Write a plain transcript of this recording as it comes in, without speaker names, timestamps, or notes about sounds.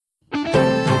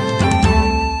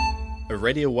a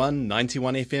Radio 1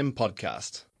 91 FM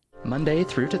podcast. Monday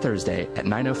through to Thursday at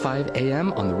 9:05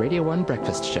 a.m. on the Radio 1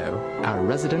 Breakfast Show, our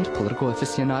resident political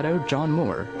aficionado John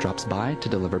Moore drops by to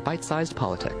deliver bite-sized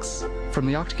politics. From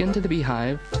the Octagon to the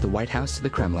Beehive, to the White House to the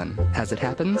Kremlin. As it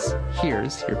happens,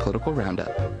 here's your political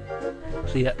roundup.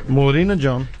 Morena,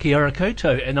 John. Kia ora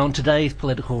koutou. And on today's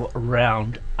political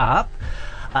roundup,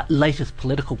 latest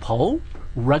political poll,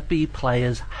 rugby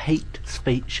players hate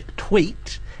speech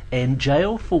tweet, and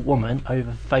jail for woman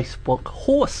over Facebook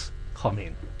horse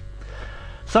comment.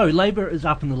 So Labour is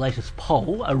up in the latest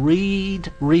poll. A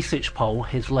Reid research poll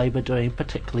has Labour doing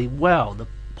particularly well. The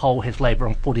poll has Labour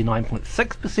on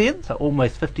 49.6%, so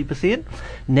almost 50%.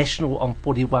 National on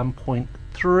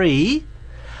 41.3%.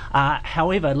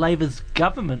 However, Labour's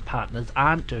government partners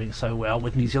aren't doing so well,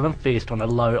 with New Zealand First on a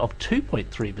low of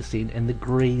 2.3% and the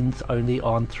Greens only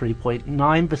on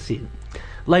 3.9%.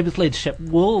 Labour's leadership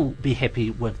will be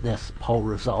happy with this poll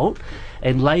result,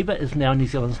 and Labour is now New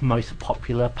Zealand's most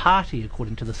popular party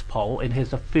according to this poll and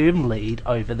has a firm lead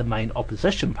over the main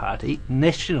opposition party,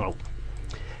 National.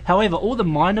 However, all the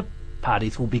minor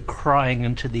parties will be crying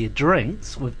into their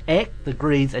drinks, with ACT, the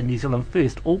Greens and New Zealand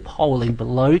First all polling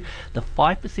below the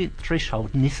 5%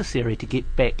 threshold necessary to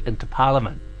get back into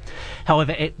Parliament.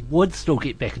 However, ACT would still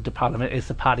get back into Parliament as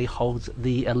the party holds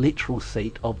the electoral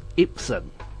seat of Epsom.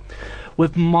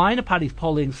 With minor parties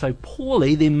polling so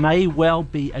poorly, there may well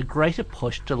be a greater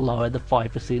push to lower the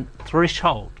 5%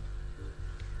 threshold.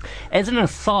 As an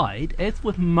aside, as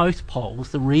with most polls,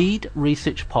 the Reid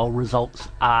research poll results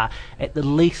are at the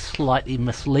least slightly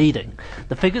misleading.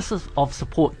 The figures of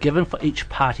support given for each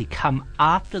party come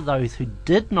after those who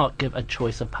did not give a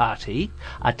choice of party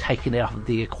are taken out of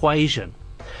the equation.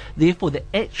 Therefore, the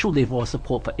actual level of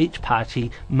support for each party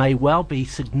may well be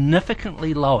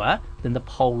significantly lower than the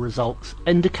poll results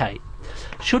indicate.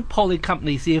 Should polling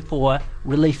companies therefore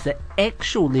release the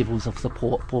actual levels of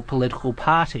support for political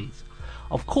parties?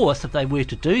 Of course, if they were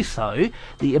to do so,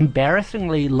 the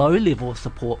embarrassingly low level of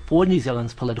support for New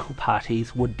Zealand's political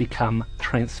parties would become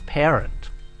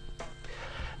transparent.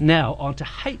 Now, on to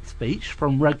hate speech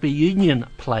from rugby union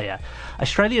player.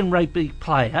 Australian rugby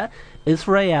player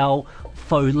Israel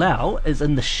Folau is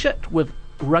in the shit with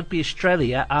Rugby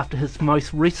Australia after his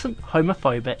most recent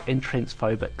homophobic and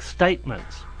transphobic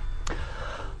statements.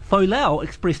 Folau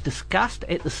expressed disgust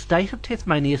at the state of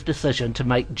Tasmania's decision to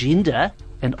make gender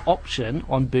an option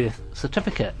on birth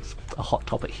certificates, a hot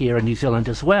topic here in New Zealand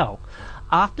as well.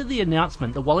 After the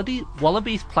announcement, the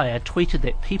Wallabies player tweeted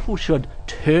that people should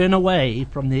turn away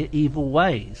from their evil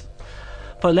ways.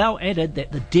 Folau added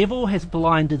that the devil has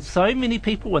blinded so many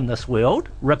people in this world.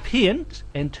 Repent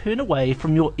and turn away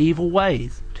from your evil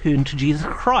ways. Turn to Jesus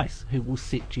Christ, who will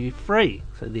set you free.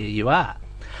 So there you are.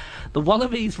 The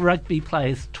Wallabies rugby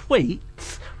players'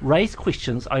 tweets raise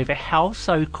questions over how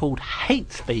so-called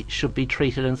hate speech should be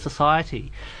treated in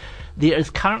society. There is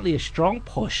currently a strong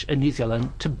push in New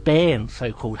Zealand to ban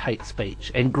so-called hate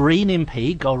speech, and Green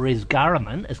MP Golriz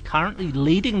Ghahraman is currently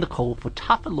leading the call for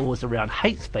tougher laws around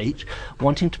hate speech,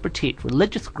 wanting to protect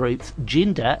religious groups,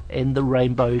 gender and the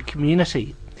rainbow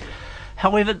community.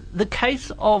 However, the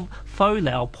case of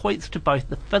Folau points to both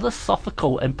the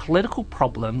philosophical and political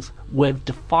problems with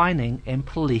defining and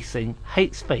policing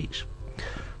hate speech.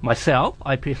 Myself,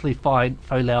 I personally find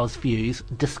Folau's views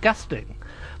disgusting,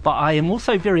 but I am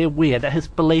also very aware that his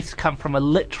beliefs come from a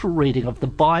literal reading of the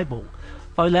Bible.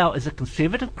 Folau is a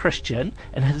conservative Christian,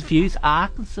 and his views are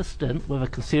consistent with a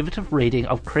conservative reading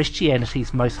of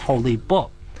Christianity's most holy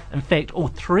book. In fact, all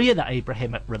three of the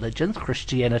Abrahamic religions,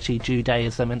 Christianity,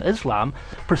 Judaism and Islam,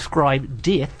 prescribe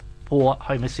death for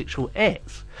homosexual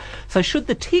acts. So should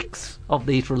the texts of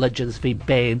these religions be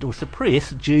banned or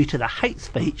suppressed due to the hate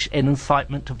speech and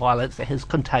incitement to violence that is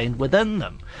contained within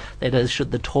them? That is,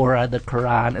 should the Torah, the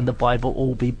Quran and the Bible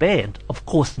all be banned? Of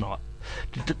course not.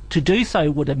 To do so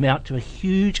would amount to a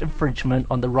huge infringement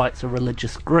on the rights of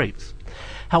religious groups.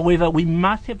 However, we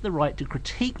must have the right to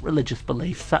critique religious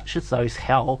beliefs such as those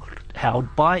held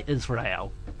by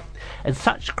Israel. And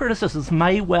such criticisms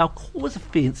may well cause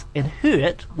offence and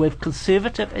hurt with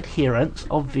conservative adherents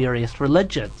of various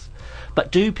religions.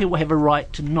 But do people have a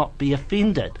right to not be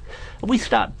offended? If we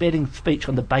start banning speech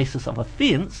on the basis of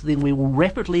offence, then we will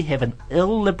rapidly have an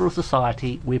illiberal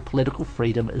society where political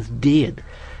freedom is dead.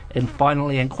 And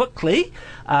finally and quickly,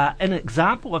 an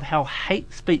example of how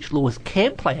hate speech laws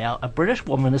can play out, a British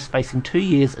woman is facing 2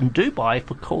 years in Dubai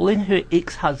for calling her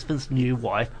ex-husband's new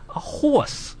wife a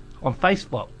horse on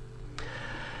Facebook.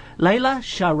 Layla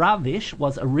Sharavish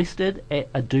was arrested at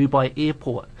a Dubai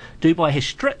airport. Dubai has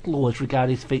strict laws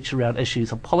regarding speech around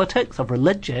issues of politics, of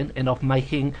religion, and of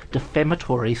making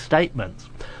defamatory statements.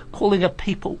 Calling a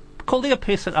calling a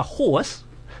person a horse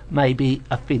may be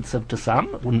offensive to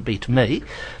some, it wouldn't be to me,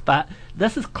 but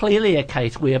this is clearly a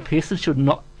case where a person should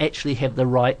not actually have the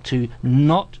right to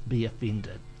not be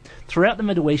offended. Throughout the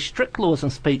Middle East, strict laws on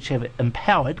speech have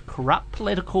empowered corrupt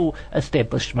political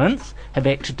establishments, have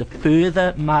acted to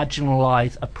further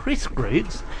marginalise oppressed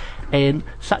groups, and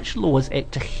such laws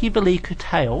act to heavily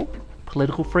curtail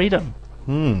political freedom.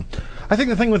 I think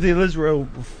the thing with the Israel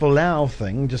Folau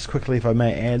thing, just quickly if I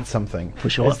may add something, For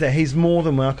sure. is that he's more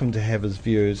than welcome to have his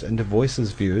views and to voice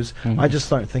his views. I just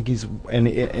don't think he's in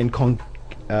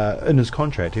his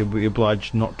contract he'll be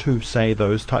obliged not to say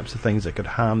those types of things that could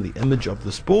harm the image of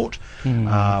the sport.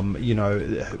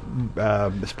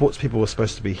 Sports people are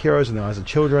supposed to be heroes in the eyes of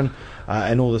children,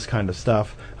 and all this kind of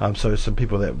stuff. So some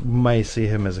people that may see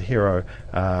him as a hero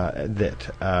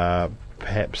that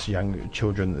perhaps young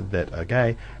children that are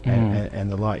gay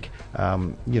and the like,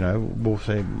 will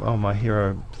say, oh, my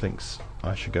hero thinks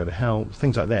I should go to hell,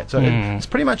 things like that. So it's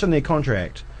pretty much in their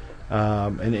contract,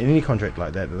 in any contract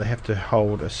like that they have to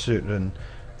hold a certain,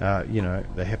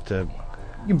 they have to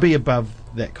be above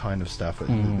that kind of stuff.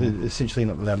 They're essentially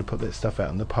not allowed to put that stuff out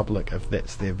in the public if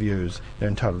that's their views. They're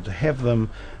entitled to have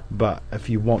them, but if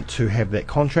you want to have that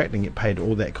contract and get paid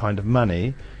all that kind of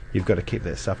money, you've got to keep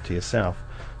that stuff to yourself.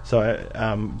 So,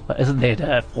 But isn't that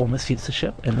a form of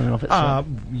censorship in and of itself?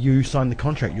 you sign the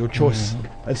contract, your choice.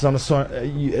 It's not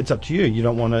it's up to you. You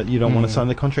don't want to. You don't want to sign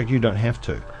the contract. You don't have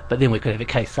to. But then we could have a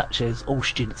case such as all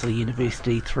students of the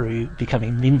university, through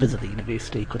becoming members of the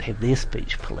university, could have their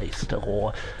speech policed,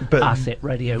 or us at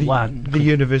Radio 1. The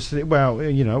university, well,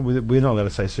 we're not allowed to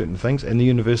say certain things, and the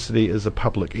university is a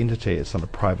public entity. It's not a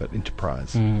private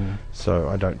enterprise. So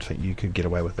I don't think you could get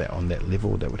away with that on that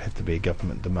level. That would have to be a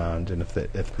government demand, and if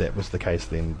that was the case,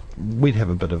 then we'd have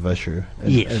a bit of issue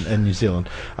in New Zealand.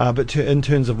 But in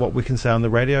terms of what we can say on the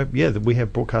radio, we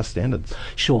have broadcast standards.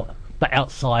 Sure. But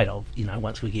outside of,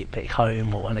 once we get back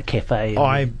home or in a cafe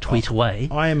and tweet away.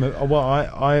 I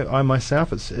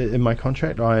myself, it's in my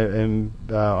contract, I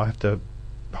have to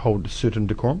hold a certain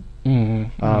decorum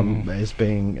as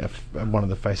being one of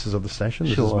the faces of the station.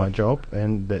 This is my job,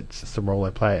 and that's the role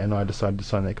I play, and I decided to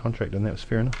sign that contract, and that was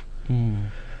fair enough.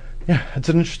 Yeah, it's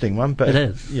an interesting one, but it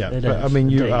is. Yeah, it but is, I mean,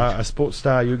 you indeed. are a sports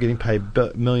star. You're getting paid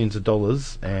millions of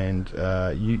dollars, and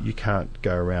you can't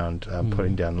go around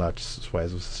putting down large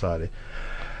swathes of society.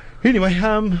 Anyway,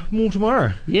 more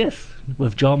tomorrow. Yes,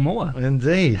 with John Moore.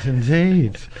 Indeed.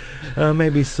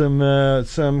 Maybe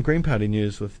some Green Party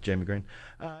news with Jamie Green.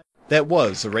 That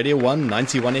was a Radio 1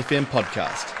 91 FM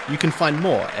podcast. You can find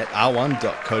more at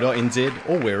r1.co.nz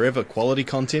or wherever quality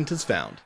content is found.